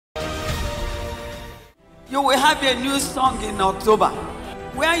You will have a new song in October.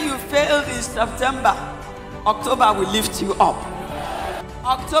 Where you failed in September, October will lift you up.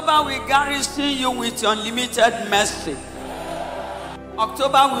 October will garrison you with unlimited mercy.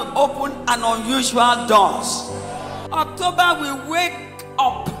 October will open an unusual doors. October will wake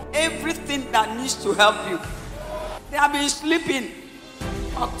up everything that needs to help you. They have been sleeping.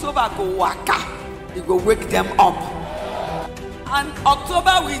 October go waka. It will wake them up. And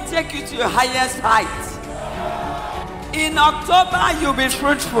October will take you to your highest height. In October, you'll be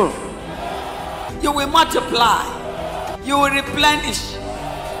fruitful. You will multiply. You will replenish.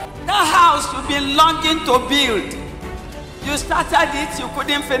 That house you've been longing to build. You started it, you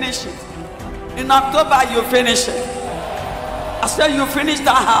couldn't finish it. In October, you finish it. I said you finish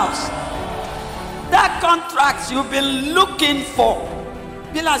that house. That contract you've been looking for.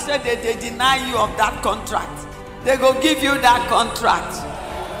 Bila said they deny you of that contract. They go give you that contract.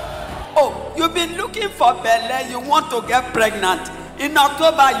 Oh, you've been looking for Bele, you want to get pregnant. In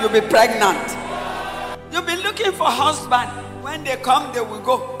October, you'll be pregnant. You've been looking for husband. When they come, they will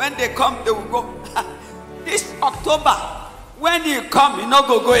go. When they come, they will go. This October, when you come, you not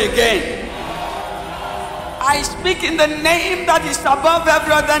go again. I speak in the name that is above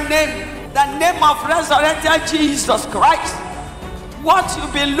every other name. The name of resurrected Jesus Christ. What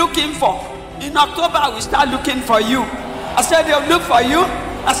you've been looking for. In October, we start looking for you. I said they'll look for you.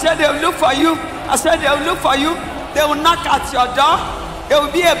 I said they'll look for you. I said they'll look for you. They will knock at your door. It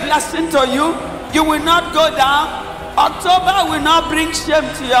will be a blessing to you. You will not go down. October will not bring shame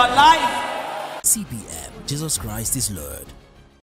to your life. CPM, Jesus Christ is Lord.